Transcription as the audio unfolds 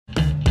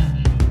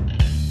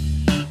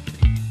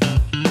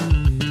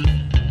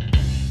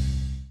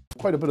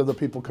quite a bit of the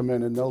people come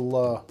in and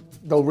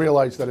they'll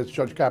realize that it's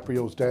Judge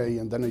Caprio's day,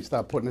 and then they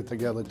start putting it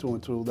together two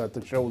and two that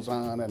the show's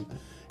on, and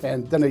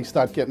then they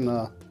start getting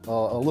a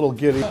little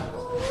giddy.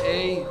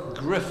 A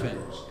Griffin.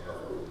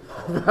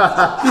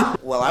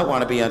 Well, I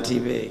want to be on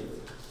TV.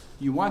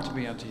 You want to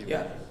be on TV?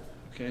 Yeah.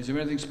 Okay, is there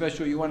anything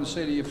special you want to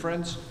say to your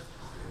friends?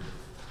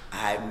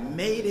 I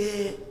made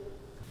it.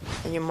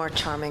 And you're more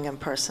charming in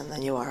person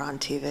than you are on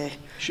TV.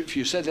 If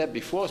you said that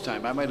before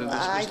time, I might have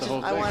dismissed the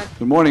whole thing. wanna...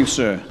 Good morning,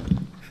 sir.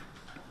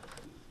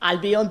 I'll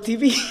be on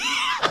TV.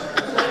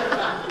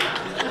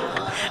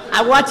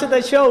 I watch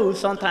the show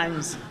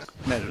sometimes.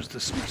 Matter is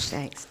dismissed.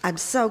 Thanks. I'm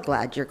so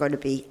glad you're going to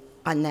be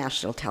on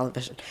national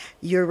television.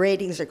 Your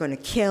ratings are going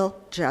to kill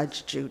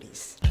Judge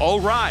Judy's. All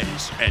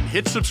rise and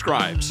hit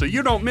subscribe so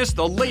you don't miss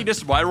the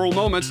latest viral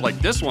moments like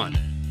this one.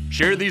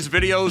 Share these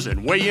videos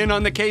and weigh in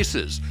on the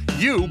cases.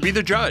 You be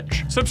the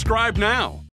judge. Subscribe now.